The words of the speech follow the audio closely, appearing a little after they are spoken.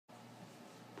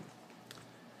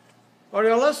All right,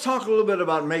 now let's talk a little bit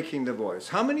about making the voice.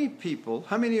 How many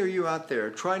are you out there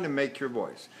trying to make your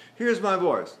voice? Here's my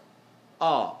voice.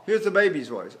 Ah. Here's the baby's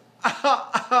voice.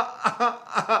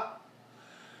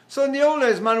 So in the old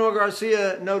days, Manuel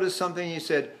Garcia noticed something. He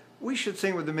said, we should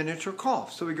sing with a miniature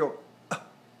cough. So we go,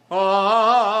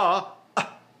 ah,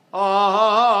 ah,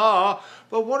 ah.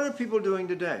 But what are people doing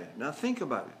today? Now think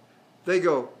about it. They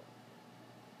go,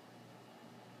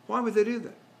 why would they do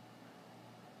that?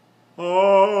 Oh,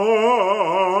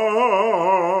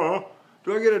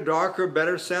 do I get a darker,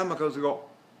 better sound because they go,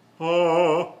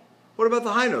 oh? What about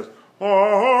the high notes? Oh,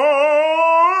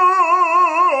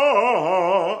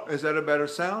 is that a better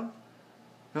sound?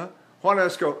 Huh? Why not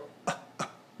just go,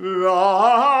 I'm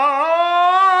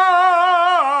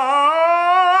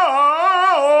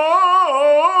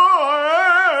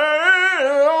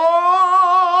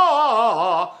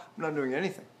not doing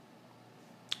anything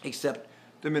except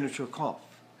the miniature cough.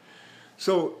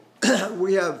 So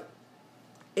we have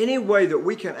any way that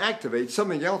we can activate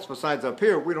something else besides up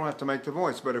here. We don't have to make the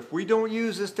voice. But if we don't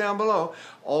use this down below,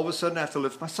 all of a sudden I have to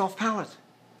lift my soft palate.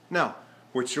 Now,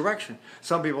 which direction?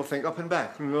 Some people think up and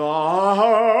back. I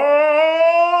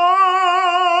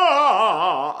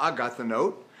got the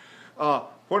note.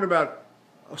 What about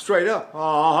straight up?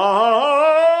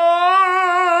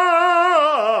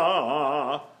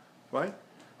 Right?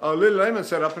 Little Layman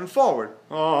said up and forward.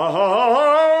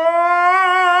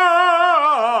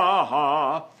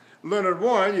 Leonard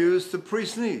Warren used the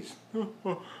pre-sneeze.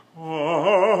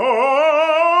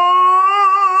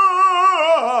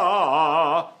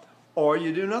 Or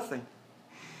you do nothing.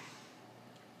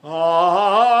 I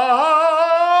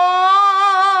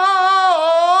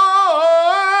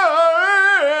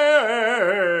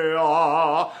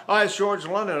asked George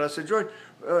London, I said, George,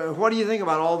 what do you think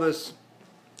about all this,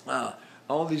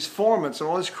 all these formants and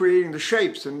all this creating the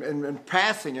shapes and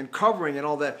passing and covering and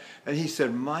all that? And he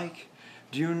said, Mike,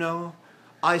 do you know,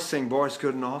 I sing Boris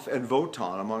Godunov and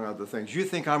Wotan, among other things. You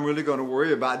think I'm really going to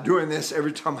worry about doing this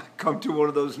every time I come to one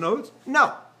of those notes?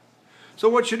 No. So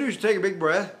what you do is you take a big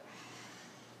breath,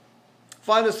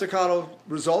 find a staccato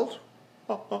result.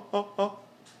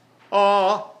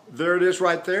 There it is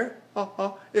right there.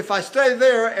 If I stay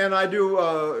there and I do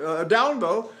a down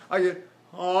bow, I get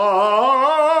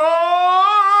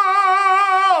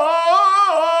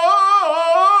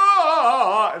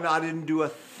and I didn't do a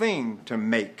thing to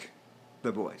make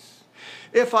the voice.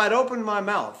 If I'd opened my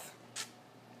mouth,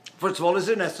 first of all, is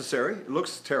it necessary? It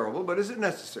looks terrible, but is it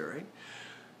necessary?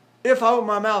 If I open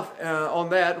my mouth on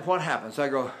that, what happens? I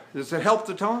go, does it help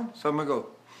the tone? So I'm going to go,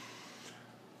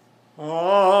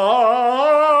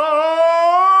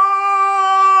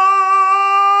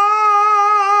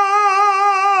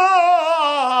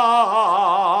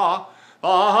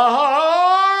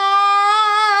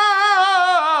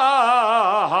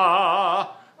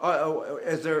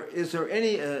 is there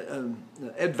any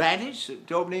advantage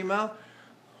to opening your mouth?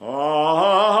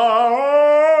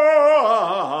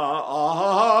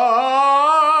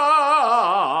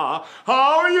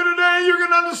 How are you today? You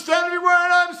can understand every word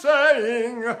I'm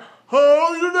saying. How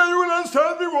are you today? You can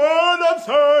understand every word I'm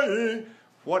saying.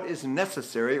 What is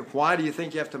necessary? Why do you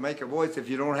think you have to make a voice? If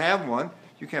you don't have one,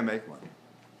 you can't make one.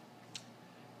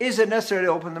 Is it necessary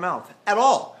to open the mouth at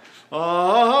all?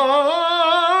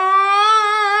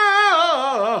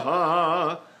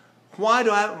 Why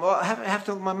do I have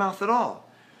to open my mouth at all?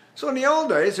 So in the old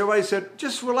days, everybody said,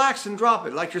 just relax and drop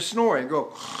it, like you're snoring.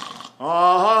 Go,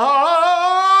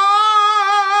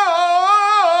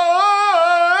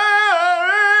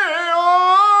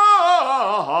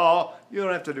 you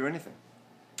don't have to do anything.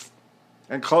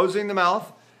 And closing the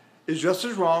mouth is just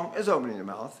as wrong as opening the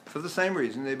mouth for the same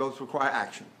reason. They both require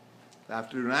action. I have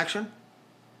to do an action.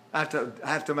 I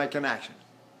have to make an action.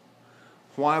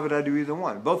 Why would I do either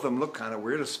one? Both of them look kind of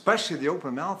weird, especially the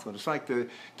open mouth one. It's like the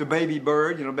baby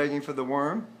bird, you know, begging for the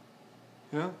worm.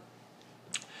 You know?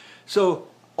 So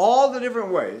all the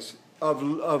different ways of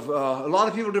a lot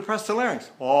of people depress the larynx.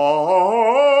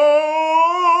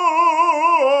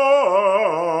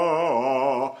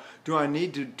 Do I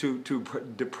need to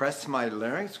depress my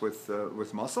larynx with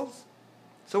muscles?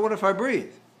 So what if I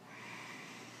breathe?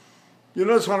 You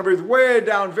notice when I breathe way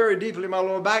down very deeply in my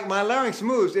lower back, my larynx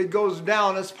moves. It goes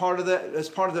down as part of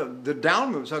the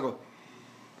down move. So I go,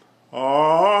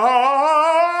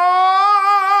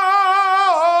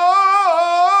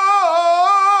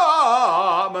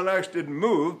 my larynx didn't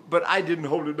move, but I didn't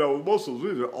hold it down with muscles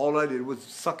either. All I did was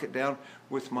suck it down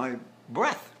with my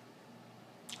breath.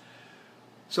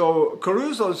 So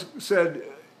Caruso said,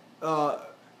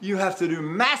 you have to do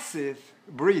massive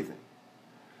breathing.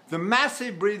 The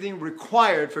massive breathing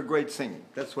required for great singing.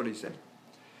 That's what he said.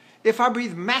 If I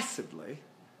breathe massively,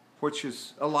 which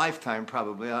is a lifetime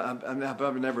probably,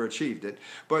 I've never achieved it,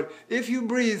 but if you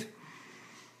breathe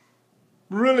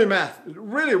really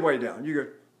way down,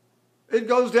 it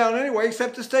goes down anyway,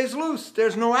 except it stays loose.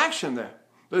 There's no action there.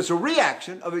 There's a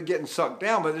reaction of it getting sucked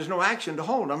down, but there's no action to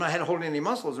hold. I'm not holding any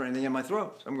muscles or anything in my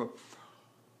throat. So I'm going,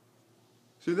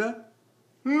 see that?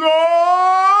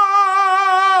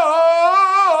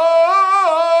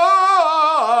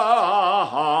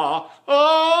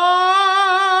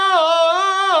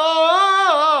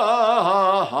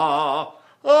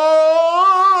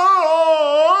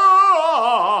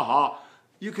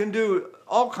 You can do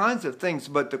all kinds of things,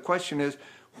 but the question is,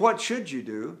 what should you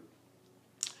do?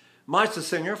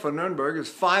 Meistersinger for Nuremberg is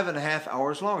 5.5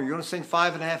 hours long. You're going to sing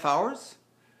 5.5 hours?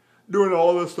 Doing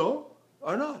all this stuff?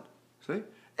 Or not? See?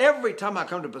 Every time I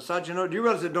come to passage, do you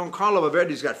realize that Don Carlo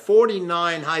Vivaldi's got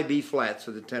 49 high B flats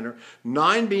for the tenor,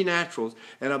 9 B naturals,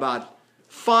 and about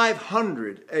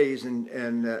 500 A's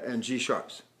and G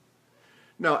sharps.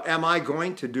 Now, am I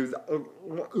going to do that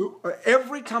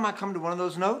every time I come to one of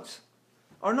those notes?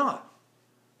 Or not?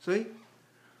 See?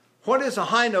 What is a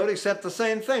high note except the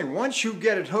same thing? Once you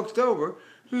get it hooked over,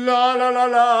 la la la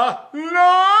la, la la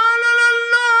la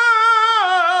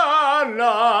la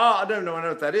la. I don't know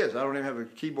what that is. I don't even have a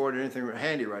keyboard or anything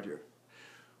handy right here.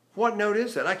 What note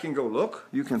is that? I can go look.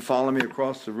 You can follow me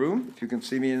across the room if you can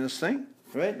see me in this thing.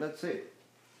 Right? Let's see.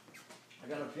 I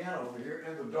got a piano over here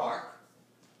in the dark.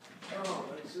 Oh,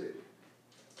 let's see.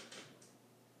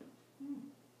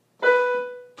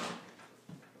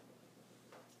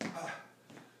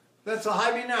 That's a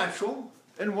high B natural.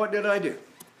 And what did I do?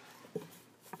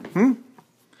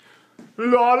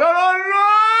 La la la la.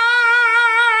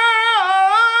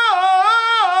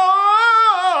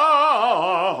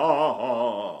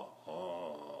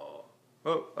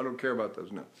 Oh, I don't care about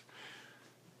those notes.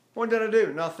 What did I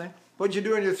do? Nothing. What did you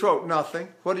do in your throat? Nothing.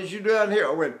 What did you do down here?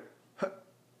 I went, huh,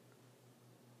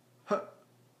 huh.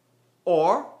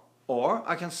 Or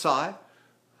I can sigh.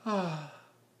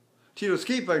 Tito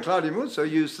Schipa and Claudio Muzzo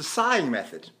used the sighing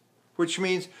method, which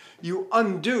means you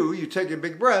undo, you take a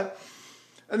big breath,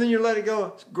 and then you let it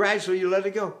go. Gradually, you let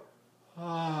it go.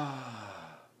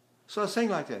 So I sing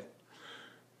like that.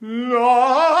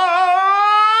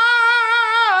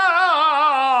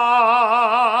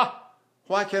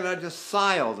 Why can't I just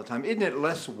sigh all the time? Isn't it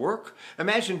less work?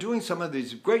 Imagine doing some of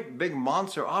these great big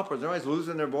monster operas. They're always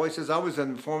losing their voices. I was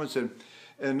in a performance in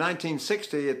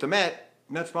 1960 at the Met.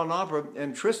 Metropolitan Opera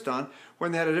and Tristan,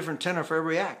 when they had a different tenor for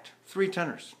every act, 3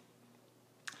 tenors.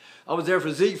 I was there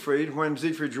for Siegfried when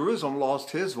Siegfried Jerusalem lost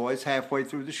his voice halfway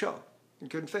through the show. He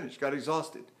couldn't finish, got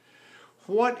exhausted.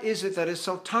 What is it that is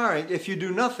so tiring if you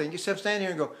do nothing except stand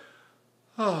here and go,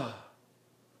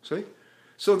 See?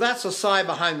 So that's a sigh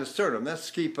behind the sternum.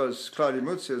 That's Schipa's, Claudio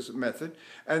Muzio's method.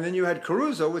 And then you had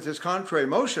Caruso with his contrary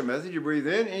motion method. You breathe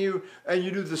in and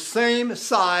you do the same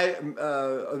sigh,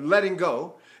 letting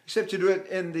go, except you do it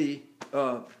in the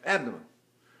abdomen.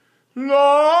 Why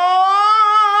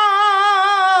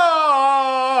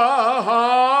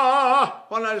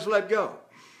not just let go?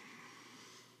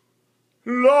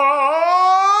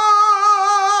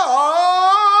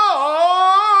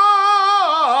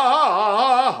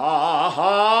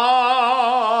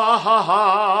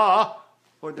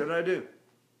 What did I do?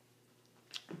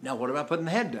 Now what about putting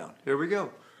the head down? Here we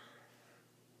go.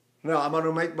 Now I'm going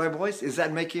to make my voice. Is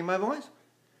that making my voice?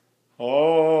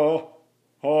 What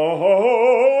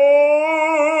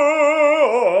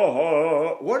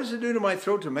does it do to my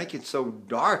throat to make it so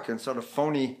dark and sort of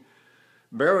phony,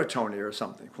 baritone or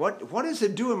something? What does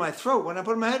it do in my throat when I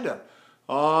put my head down?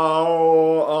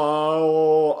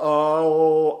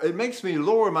 It makes me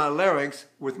lower my larynx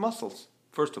with muscles,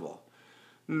 first of all.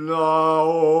 To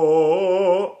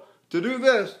do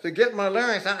this, to get my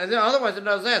larynx out, and otherwise it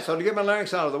does that. So to get my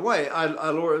larynx out of the way, I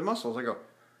lower the muscles. I go,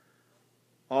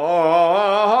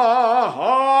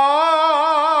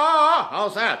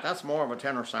 how's that? That's more of a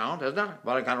tenor sound, isn't it?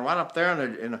 But I got it right up there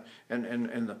right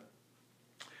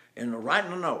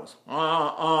in the nose.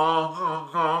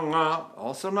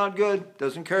 Also not good.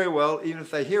 Doesn't carry well. Even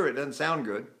if they hear it, doesn't sound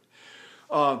good.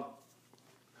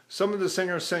 Some of the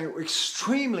singers sing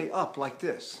extremely up like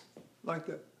this, like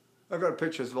that. I got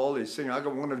pictures of all these singers. I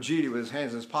got one of Gidi with his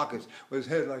hands in his pockets, with his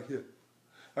head like this.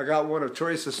 I got one of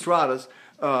Teresa Estrada's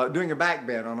doing a back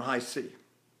bend on a high C.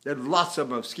 There are lots of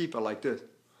them of Schipa like this.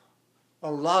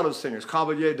 A lot of singers.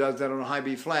 Caballé does that on a high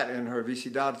B flat in her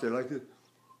Vicidate like this.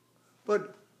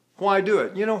 But why do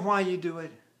it? You know why you do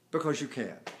it? Because you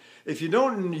can. If you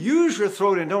don't use your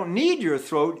throat and don't need your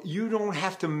throat, you don't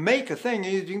have to make a thing.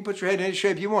 You can put your head in any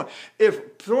shape you want.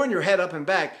 If throwing your head up and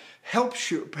back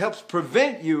helps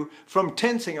prevent you from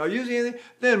tensing or using anything,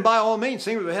 then by all means,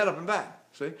 sing with the head up and back.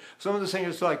 See? Some of the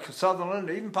singers like Southern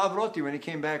London, even Pavarotti when he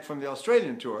came back from the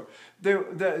Australian tour,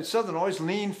 the Southern always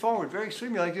leaned forward very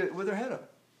extremely like with their head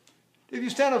up. If you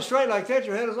stand up straight like that,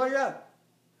 your head is like that.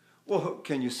 Well,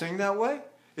 can you sing that way?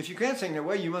 If you can't sing that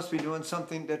way, you must be doing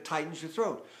something that tightens your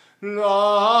throat.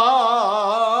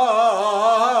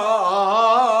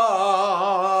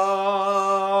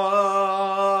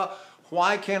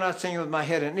 Why can't I sing with my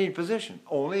head in any position?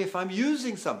 Only if I'm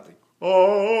using something.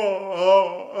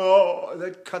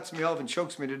 That cuts me off and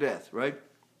chokes me to death, right?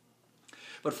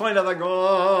 But find out like,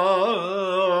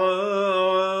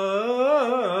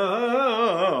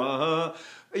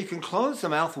 you can close the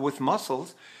mouth with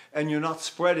muscles and you're not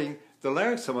spreading the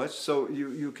larynx so much, so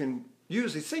you can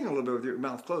usually sing a little bit with your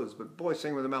mouth closed, but boy,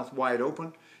 sing with the mouth wide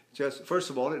open, just, first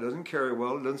of all, it doesn't carry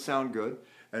well, it doesn't sound good,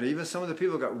 and even some of the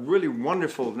people who got really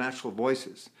wonderful natural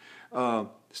voices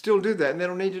still do that, and they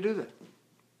don't need to do that.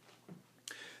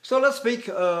 So let's speak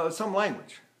some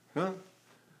language. Huh?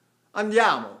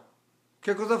 Andiamo.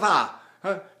 Che cosa fa?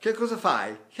 Che cosa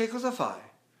fai? Che cosa fai?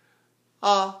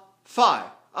 Fai.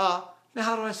 Now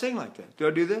how do I sing like that? Do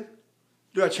I do this?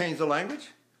 Do I change the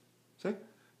language? See?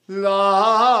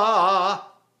 La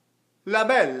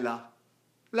bella.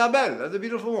 La bella, the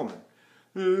beautiful woman.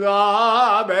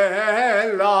 La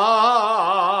bella.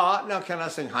 Now can I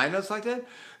sing high notes like that?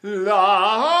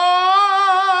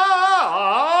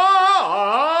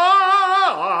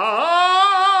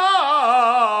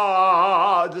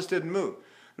 Just didn't move.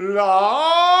 La,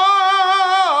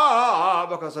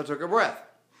 because I took a breath.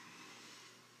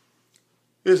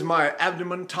 Is my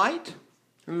abdomen tight?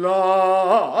 La,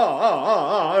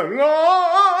 la.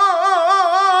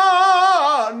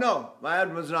 No, my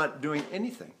abdomen's not doing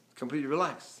anything. Completely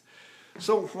relaxed.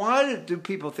 So why do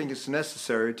people think it's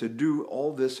necessary to do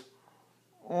all this?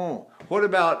 What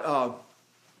about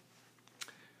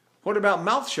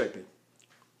mouth shaping?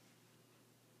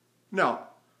 Now,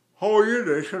 how are you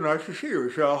today? So nice to see you.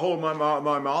 Should I hold my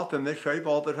mouth in this shape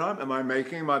all the time? Am I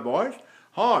making my voice?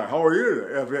 Hi, how are you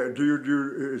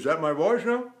today? Is that my voice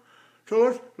now?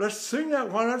 So let's sing that.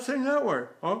 Why not sing that way?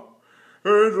 Huh?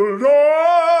 It's the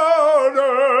Lord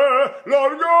of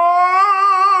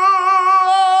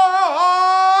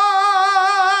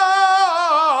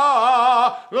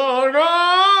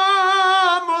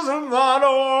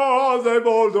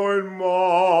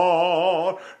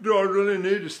Do I really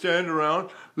need to stand around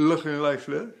looking like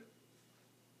this?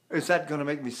 Is that going to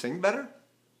make me sing better?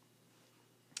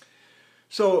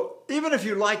 So even if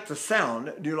you like the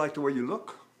sound, do you like the way you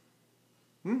look?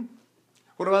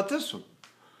 What about this one?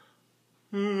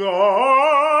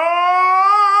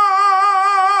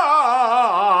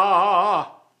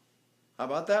 How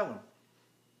about that one?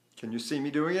 Can you see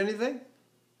me doing anything?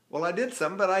 Well, I did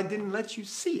some, but I didn't let you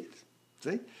see it.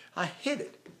 See? I hid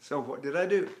it. So what did I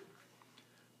do?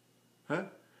 Huh?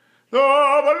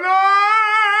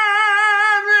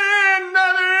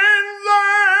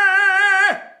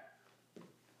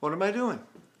 What am I doing?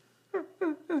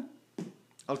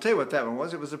 I'll tell you what that one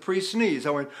was. It was a pre-sneeze.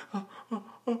 I went,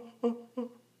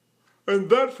 and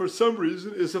that for some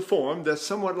reason is a form that's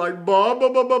somewhat like bob,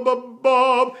 bob, bob, bob, bob,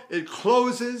 bob. It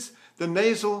closes the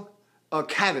nasal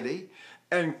cavity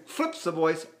and flips the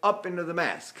voice up into the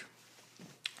mask.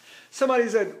 Somebody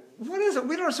said, what is it?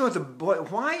 We don't understand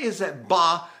why is that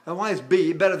ba and why is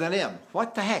B better than M?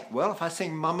 What the heck? Well, if I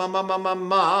sing ma, ma, ma, ma, ma,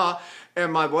 ma,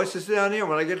 and my voice is down here,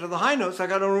 when I get to the high notes, I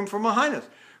got no room for my high notes.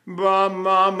 Ba,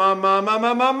 ma, ma, ma, ma,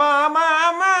 ma, ma, ma, ma,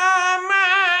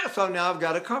 ma. So now I've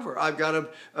got to cover. I've got to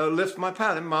lift my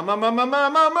palate. Ma, ma, ma, ma, ma,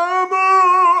 ma, ma,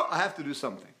 ma. I have to do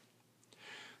something.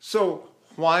 So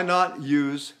why not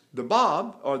use the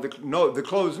bob, or the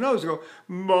closed nose, go,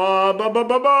 ba, ba, ba,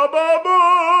 ba, ba, ba,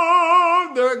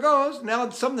 ba. There it goes. Now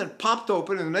something popped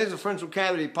open, and the nasopharyngeal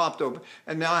cavity popped open,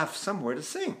 and now I have somewhere to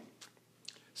sing.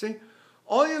 See?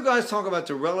 All you guys talk about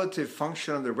the relative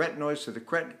function of the retinoids to the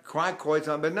cricoids,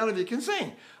 but none of you can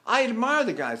sing. I admire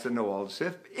the guys that know all this.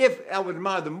 If I would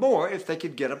admire them more if they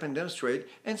could get up and demonstrate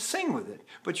and sing with it.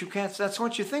 But you can't. That's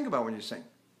what you think about when you sing.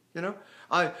 You know?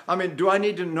 I mean, do I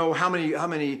need to know how many of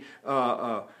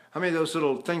those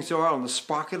little things there are on the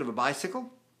sprocket of a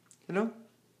bicycle? You know?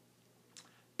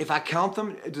 If I count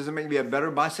them, does it make me a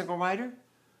better bicycle rider?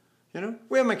 You know?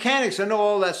 We have mechanics that know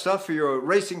all that stuff for your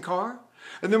racing car.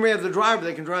 And then we have the driver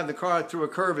that can drive the car through a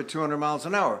curve at 200 miles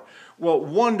an hour. Well,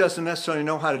 one doesn't necessarily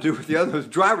know how to do what the other. The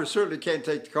driver certainly can't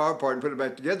take the car apart and put it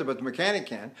back together, but the mechanic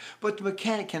can. But the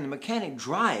mechanic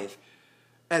drive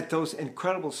at those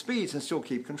incredible speeds and still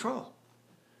keep control.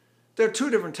 There are two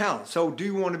different talents. So do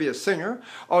you want to be a singer,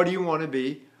 or do you want to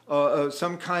be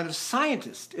some kind of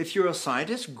scientist? If you're a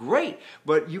scientist, great.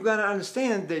 But you got to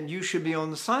understand that you should be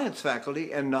on the science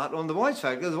faculty and not on the voice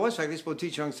faculty. The voice faculty is supposed to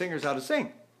teach young singers how to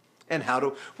sing. And how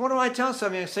to, what do I tell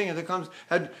some young singer that comes,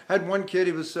 had one kid,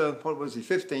 he was, what was he,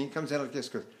 15, comes in like this,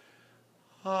 goes,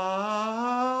 ah.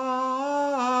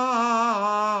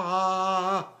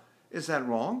 Is that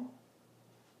wrong?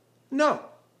 No,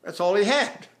 that's all he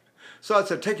had. So I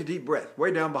said, take a deep breath,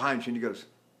 way down behind you, and he goes,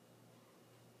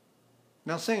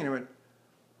 now sing, and he went,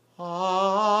 ah.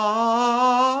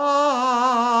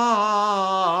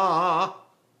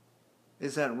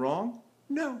 Is that wrong?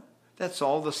 No. That's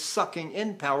all the sucking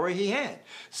in power he had.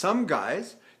 Some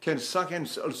guys can suck in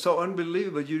so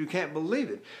unbelievable you can't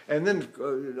believe it. And then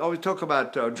always talk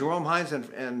about Jerome Hines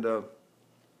and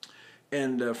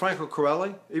Franco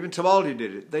Corelli. Even Tibaldi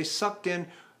did it. They sucked in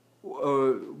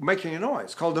making a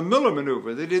noise called the Miller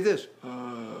maneuver. They did this.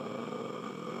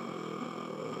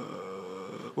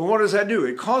 Well, what does that do?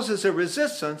 It causes a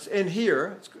resistance in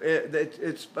here.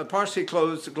 It's a partially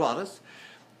closed glottis.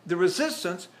 The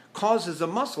resistance causes the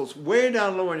muscles way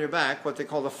down low in your back, what they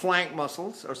call the flank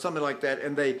muscles or something like that,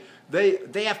 and they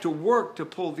have to work to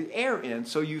pull the air in,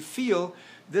 so you feel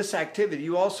this activity.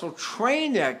 You also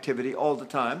train the activity all the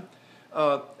time.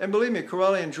 And believe me,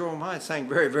 Corelli and Jerome Hines sang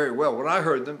very, very well. When I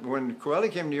heard them, when Corelli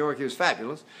came to New York, he was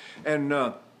fabulous. And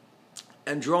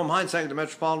Jerome Hines sang at the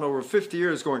Metropolitan over 50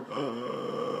 years going,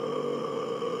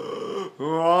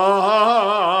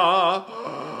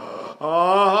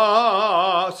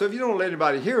 so if you don't let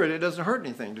anybody hear it, it doesn't hurt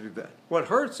anything to do that. What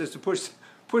hurts is to push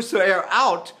the air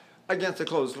out against the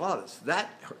closed glottis.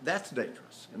 That's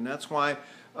dangerous, and that's why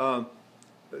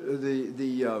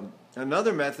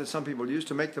another method some people use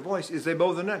to make the voice is they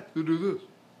bow the neck. You do this.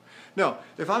 Now,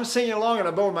 if I'm singing along and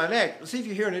I bow my neck, let's see if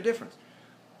you hear any difference.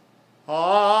 The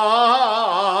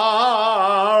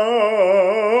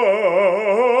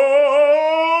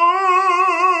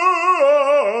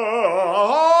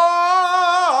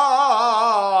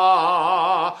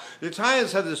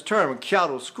Italians have this term,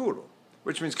 chiaroscuro,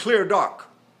 which means clear dark.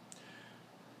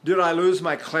 Did I lose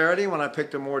my clarity when I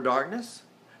picked a more darkness?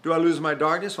 Do I lose my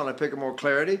darkness when I pick a more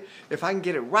clarity? If I can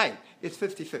get it right, it's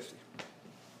 50-50.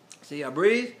 See, I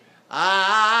breathe.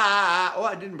 Ah, oh,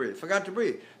 I didn't breathe. Forgot to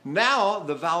breathe. Now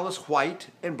the vowel is white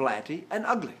and blatty and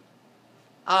ugly.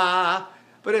 Ah,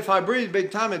 but if I breathe big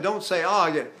time and don't say ah,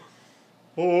 I get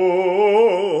oh,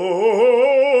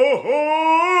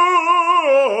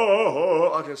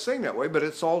 I can sing that way, but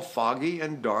it's all foggy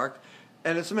and dark,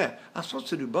 and it's a mess. I'm supposed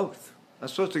to do both. I'm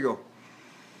supposed to go.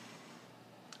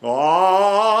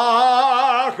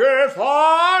 Ah, che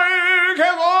fai, che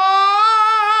vai.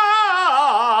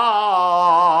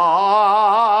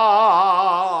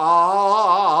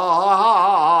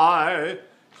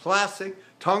 Classic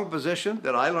tongue position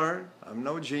that I learned. I'm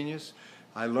no genius.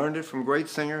 I learned it from great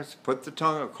singers. Put the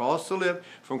tongue across the lip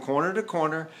from corner to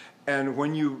corner, and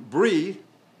when you breathe,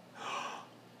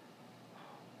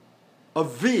 a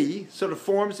V sort of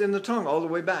forms in the tongue all the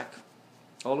way back.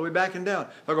 All the way back and down.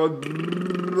 If I go,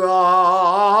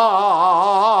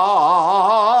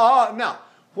 now,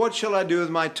 what shall I do with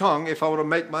my tongue if I want to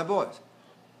make my voice?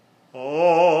 Oh,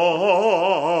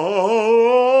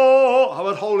 how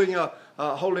about holding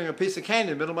a piece of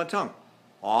candy in the middle of my tongue?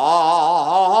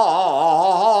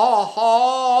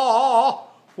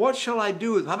 What shall I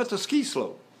do with, how about the ski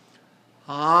slope?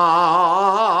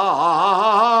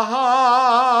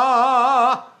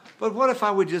 But what if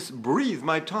I would just breathe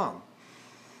my tongue?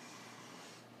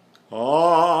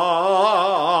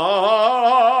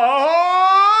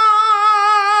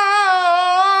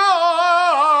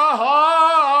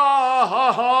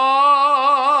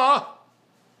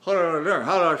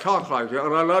 How do I talk like that?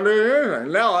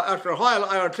 And now, after a while,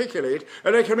 I articulate,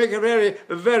 and I can make it very,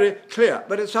 very clear.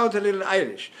 But it sounds a little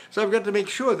Irish. So I've got to make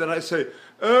sure that I say,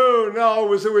 oh, now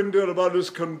was the wind about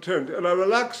discontent. And I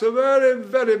relax the very,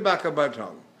 very back of my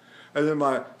tongue. And then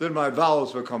my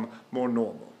vowels become more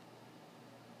normal.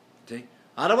 See?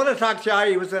 I don't want to talk to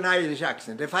you with an Irish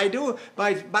accent. If I do,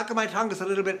 my back of my tongue is a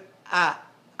little bit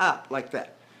up like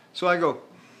that. So I go,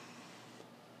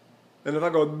 and if I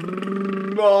go,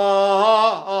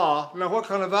 now what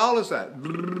kind of vowel is that?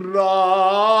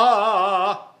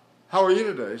 How are you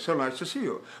today? So nice to see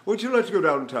you. Would you like to go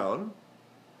downtown?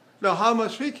 Now how am I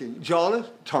speaking?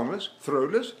 Jawless, tongueless,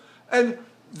 throatless, and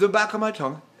the back of my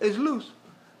tongue is loose.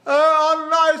 Oh,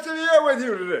 nice to be here with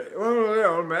you today. Well, yeah,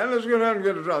 old man, let's go down and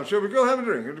get a drink. Shall we go have a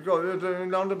drink? Let's go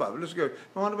down to the pub. Let's go.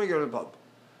 Why don't we go to the pub?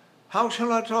 How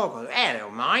shall I talk? I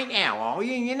don't mind. How are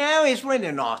you? You know, it's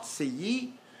really nice to see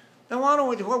you. Now why don't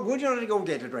we, what, would you like to go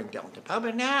get a drink down the pub?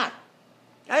 And not.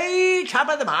 Hey, top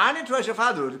of the morning, to your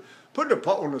father. Put the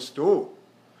pot on the stove.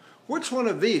 Which one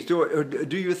of these do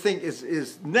you think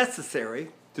is necessary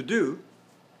to do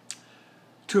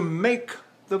to make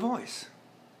the voice?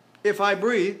 If I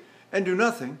breathe and do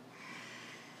nothing,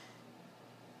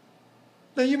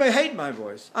 then you may hate my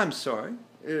voice. I'm sorry.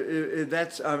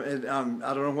 That's I don't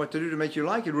know what to do to make you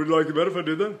like it. Would you like it better if I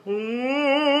did that?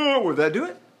 Would that do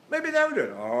it? Maybe that would do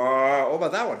it. Oh, what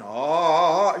about that one?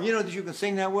 Oh, you know that you can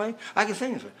sing that way? I can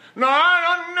sing this way.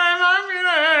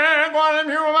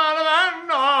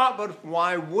 But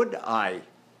why would I?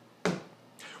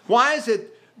 Why is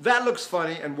it that looks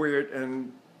funny and weird,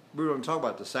 and we don't talk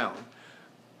about the sound,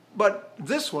 but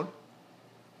this one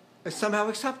is somehow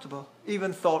acceptable,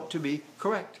 even thought to be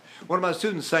correct. One of my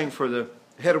students sang for the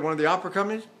head of one of the opera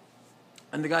companies,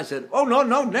 and the guy said, "Oh,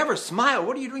 no, never smile.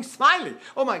 What are you doing smiling?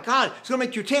 Oh, my God, it's going to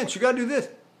make you tense. You got to do this."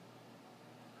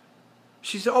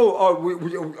 She said, "Oh,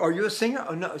 are you a singer?"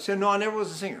 Oh, no. I said, "No, I never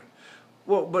was a singer."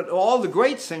 Well, but all the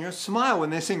great singers smile when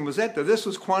they sing Musetta. This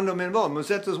was Quando me invo,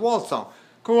 Musetta's waltz song.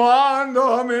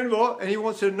 Quando me invo. And he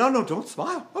once said, no, don't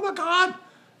smile. Oh, my God.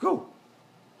 Go.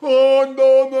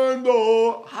 Quando me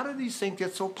invo. How did these things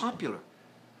get so popular?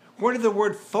 Where did the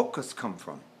word focus come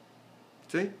from?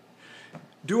 See?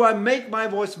 Do I make my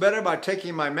voice better by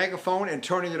taking my megaphone and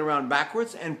turning it around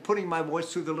backwards and putting my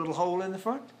voice through the little hole in the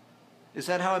front? Is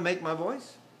that how I make my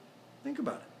voice? Think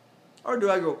about it. Or do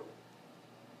I go,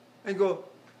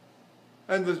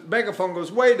 and the megaphone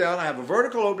goes way down, I have a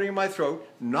vertical opening in my throat,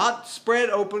 not spread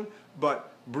open,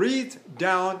 but breathed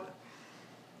down.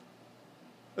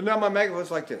 And now my megaphone's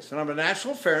like this. And I have a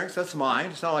natural pharynx, that's mine,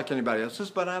 it's not like anybody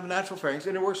else's, but I have a natural pharynx,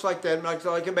 and it works like that,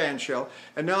 like a band shell.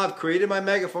 And now I've created my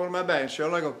megaphone and my band shell,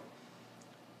 and I go,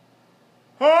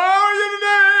 how are you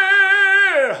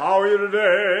today? How are you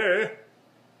today?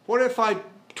 What if I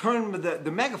turn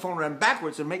the megaphone around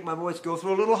backwards and make my voice go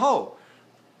through a little hole?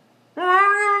 How are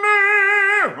you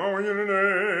today? How are you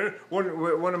today?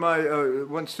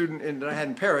 One student that I had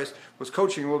in Paris was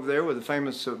coaching over there with a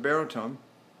famous baritone.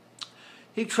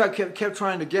 He kept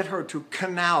trying to get her to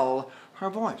canal her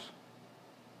voice.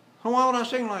 Well, why would I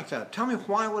sing like that? Tell me,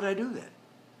 why would I do that?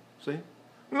 See?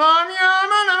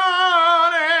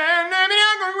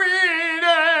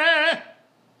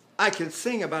 I can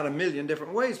sing about 1,000,000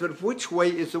 different ways, but which way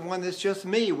is the one that's just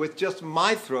me, with just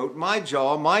my throat, my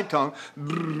jaw, my tongue,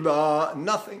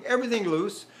 nothing, everything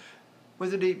loose,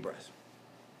 with a deep breath.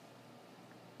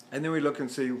 And then we look and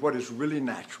see what is really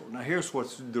natural. Now here's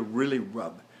what's the really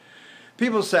rub.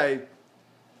 People say,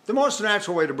 the most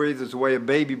natural way to breathe is the way a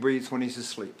baby breathes when he's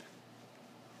asleep.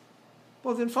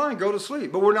 Well then fine, go to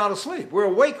sleep. But we're not asleep. We're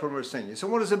awake when we're singing. So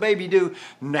what does a baby do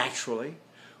naturally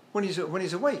when he's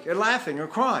awake and laughing or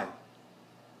crying?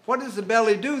 What does the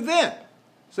belly do then?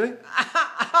 See?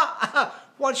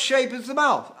 What shape is the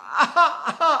mouth?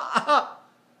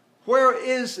 Where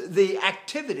is the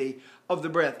activity of the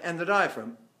breath and the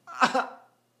diaphragm?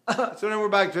 So then we're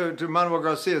back to Manuel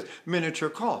Garcia's miniature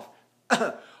cough.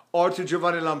 Or to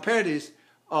Giovanni Lamperti's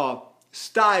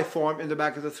sty form in the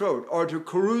back of the throat. Or to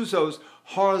Caruso's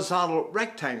horizontal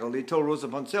rectangle he told Rosa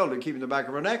Poncel to keep in the back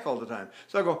of her neck all the time.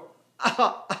 So I go,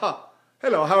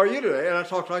 hello, how are you today? And I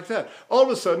talk like that. All of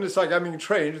a sudden, it's like I'm being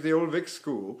trained at the old Vic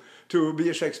school to be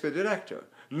a Shakespeare actor.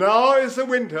 Now is the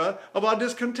winter of our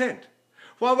discontent.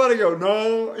 Why would I go,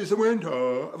 no, it's the winter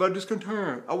of our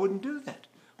discontent? I wouldn't do that.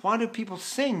 Why do people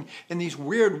sing in these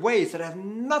weird ways that have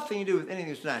nothing to do with anything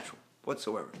that's natural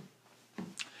whatsoever?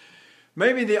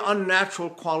 Maybe the unnatural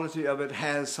quality of it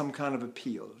has some kind of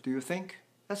appeal. Do you think?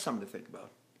 That's something to think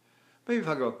about. Maybe if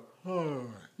I go,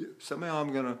 oh, somehow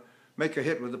I'm going to make a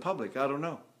hit with the public. I don't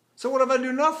know. So what if I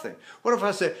do nothing? What if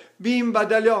I say, bimba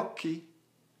dagli occhi?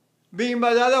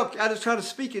 Bimba dagli occhi. I just try to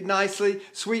speak it nicely,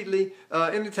 sweetly,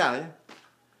 in Italian.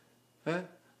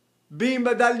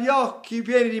 Bimba dagli occhi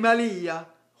pieni di malia.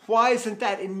 Why isn't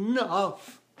that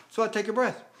enough? So I take a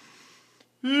breath.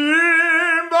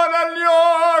 Bimba dagli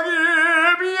occhi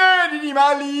pieni di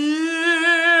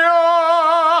malia.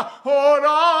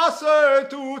 Ora sei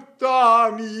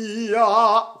tutta mia.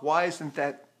 Why isn't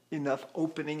that enough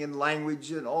opening in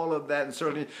language and all of that? And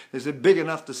certainly, is it big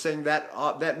enough to sing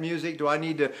that music? Do I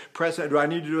need to press it? Do I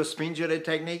need to do a spingere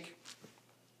technique?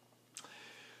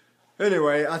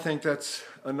 Anyway, I think that's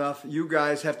enough. You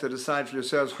guys have to decide for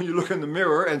yourselves when you look in the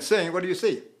mirror and sing, what do you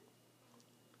see?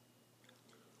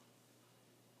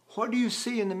 What do you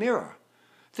see in the mirror?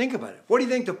 Think about it. What do you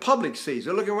think the public sees?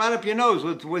 They're looking right up your nose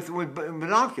with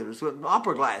binoculars, with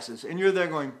opera glasses, and you're there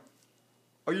going,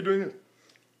 are you doing this?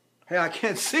 Hey, I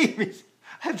can't see me.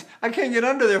 I can't get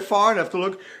under there far enough to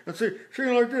look and see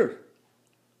like this.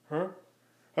 Huh?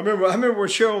 I remember when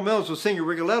Cheryl Mills was singing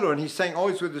Rigoletto, and he sang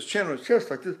always with his chin on his chest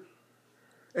like this.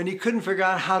 And he couldn't figure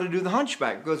out how to do the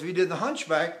hunchback, because if he did the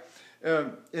hunchback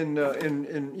in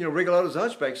Rigoletto's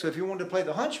hunchback, so if he wanted to play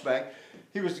the hunchback,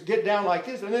 he was to get down like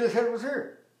this, and then his head was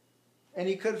here. And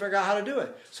he couldn't figure out how to do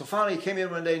it. So finally he came in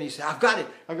one day and he said, I've got it.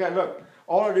 Look,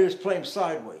 all I do is play him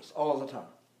sideways all the time.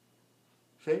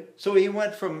 See? So he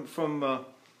went from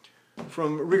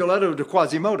Rigoletto to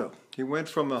Quasimodo. He went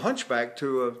from a hunchback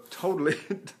to a totally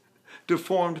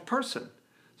deformed person.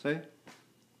 See?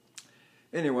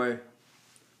 Anyway,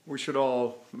 we should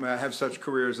all have such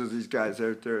careers as these guys.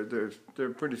 They're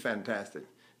pretty fantastic,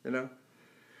 you know?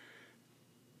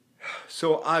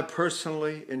 So I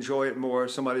personally enjoy it more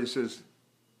if somebody says,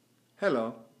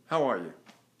 hello, how are you?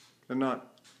 And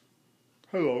not,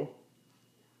 hello,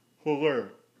 hello.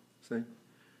 See?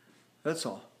 That's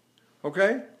all.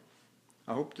 Okay?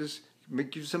 I hope this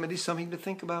gives somebody something to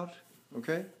think about.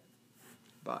 Okay?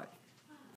 Bye.